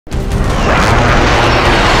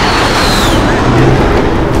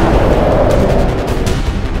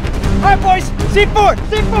C4!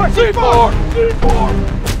 C4! C4! C4!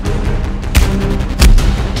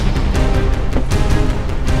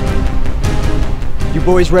 You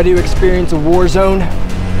boys ready to experience a war zone?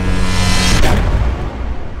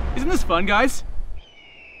 Isn't this fun, guys?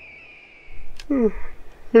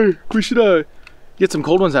 Hey, we should get some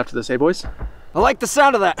cold ones after this, eh, boys? I like the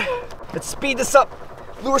sound of that. Let's speed this up.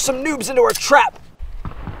 Lure some noobs into our trap.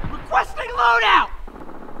 Requesting loadout!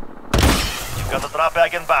 You've got the drop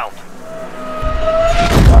bag inbound.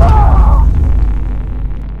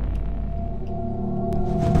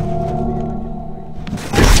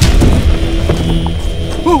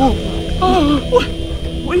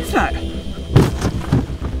 What is that?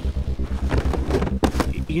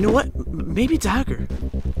 You know what? Maybe it's a hacker.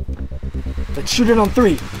 Let's shoot it on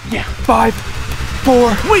 3. Yeah. 5,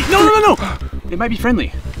 4. Wait, no! It might be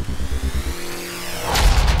friendly.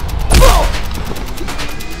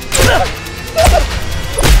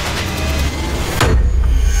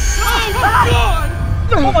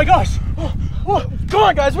 Oh my gosh! Come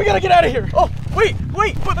on, guys, we gotta get out of here. Oh, wait,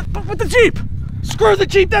 but the Jeep! Screw the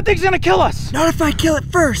Jeep, that thing's gonna kill us! Not if I kill it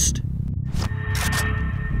first.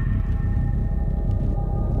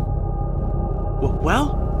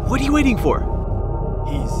 Well, what are you waiting for?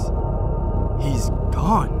 He's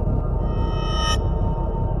gone.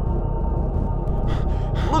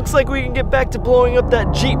 Looks like we can get back to blowing up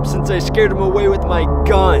that Jeep since I scared him away with my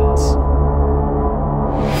guns.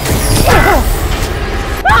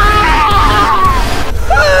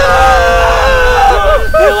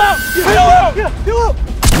 Peel out! Peel out!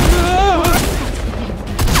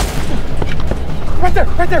 Right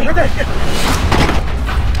there!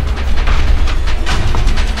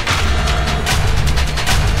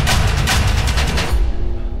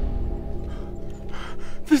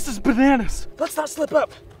 This is bananas. Let's not slip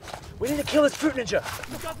up. We need to kill this fruit ninja.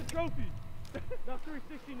 We got the trophy. Got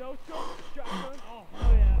 360 no scope, shotgun.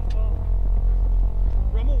 Oh yeah. Well,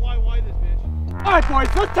 Rummel YY this bitch. All right, boys,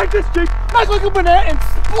 let's take this Jeep, act like a banana, and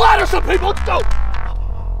splatter some people. Let's go.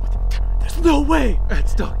 There's no way.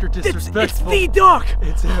 That's Dr. Disrespectful. It's the Doc.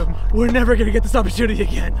 It's him. We're never gonna get this opportunity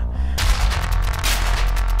again.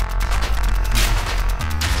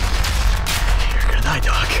 You're gonna die,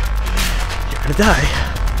 Doc. You're gonna die.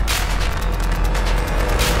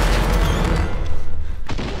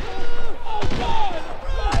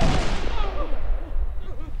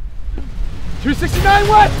 269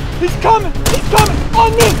 west! He's coming! He's coming!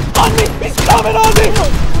 On me! On me! He's coming on me!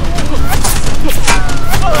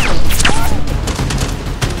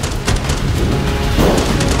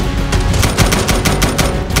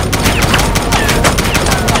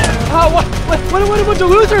 What a bunch of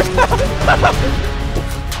losers!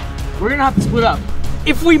 We're gonna have to split up.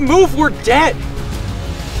 If we move, we're dead!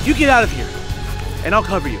 You get out of here, and I'll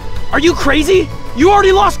cover you. Are you crazy? You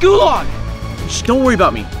already lost Gulag! Shh, don't worry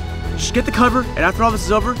about me. Just get the cover, and after all this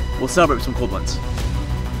is over, we'll celebrate with some cold ones.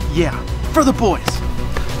 Yeah, for the boys.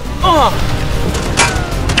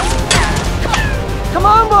 Come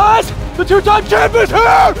on, boys! The two-time champ is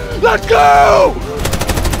here! Let's go!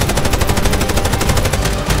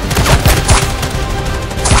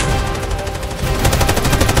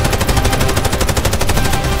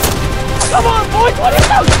 Come on, boys! What are you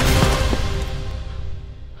doing?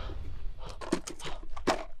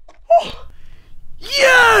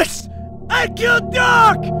 Yes! I killed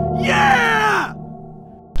Doc! Yeah!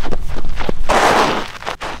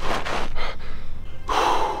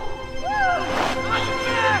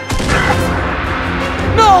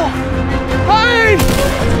 No! Hey!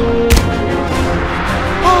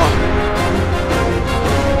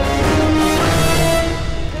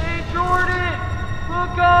 Hey Jordan,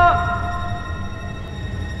 look up!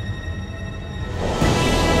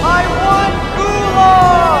 I won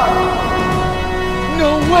Gulag!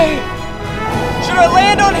 No way! Should I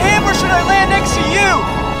land on him or should I land next to you?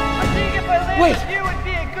 I think if I land Wait. with you, it'd be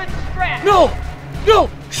a good strat. No! No!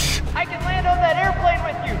 Shh! I can land on that airplane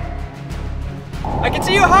with you. I can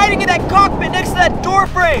see you hiding in that cockpit next to that door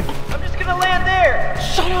frame. I'm just gonna land there.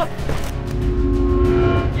 Shut up!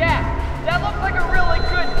 Yeah, that looks like a really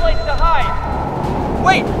good place to hide.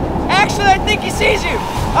 Wait, actually I think he sees you.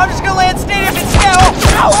 I'm just gonna land stadium and scout.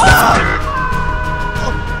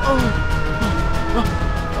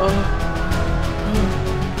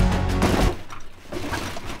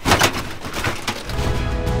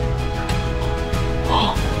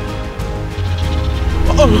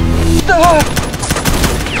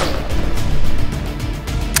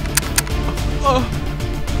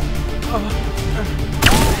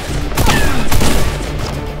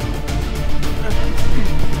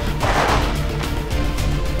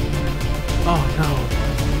 Oh no.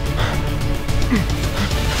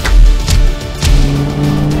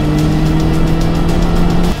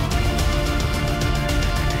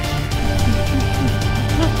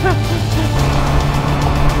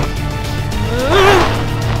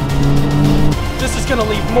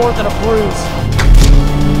 gonna leave more than a bruise.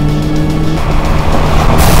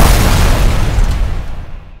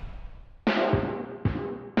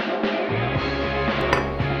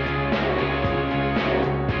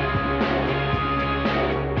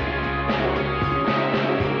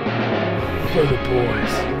 For the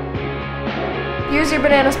boys. Use your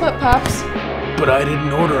banana split, Pops. But I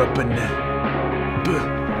didn't order a banana.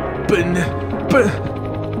 Banana.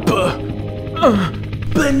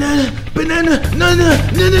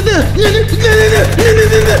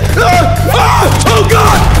 Oh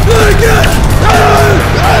God!